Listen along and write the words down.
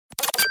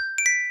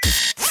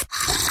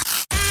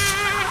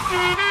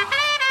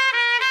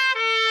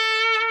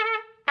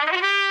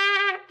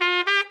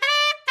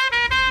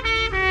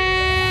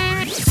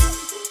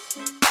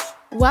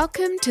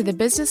Welcome to the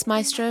Business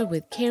Maestro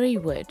with Kerry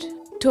Wood,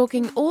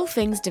 talking all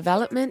things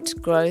development,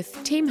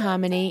 growth, team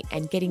harmony,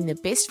 and getting the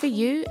best for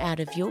you out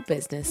of your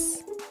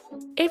business.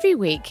 Every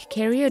week,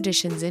 Kerry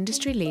auditions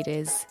industry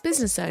leaders,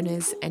 business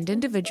owners, and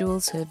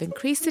individuals who have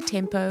increased the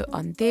tempo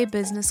on their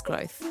business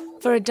growth.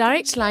 For a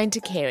direct line to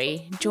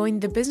Kerry, join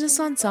the Business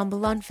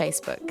Ensemble on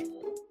Facebook.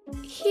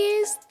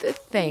 Here's the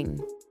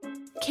thing.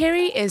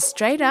 Kerry is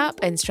straight up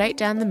and straight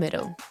down the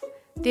middle.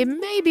 There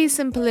may be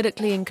some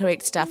politically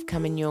incorrect stuff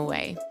coming your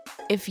way.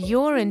 If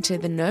you're into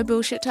the no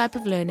bullshit type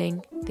of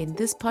learning, then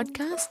this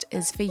podcast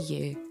is for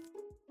you.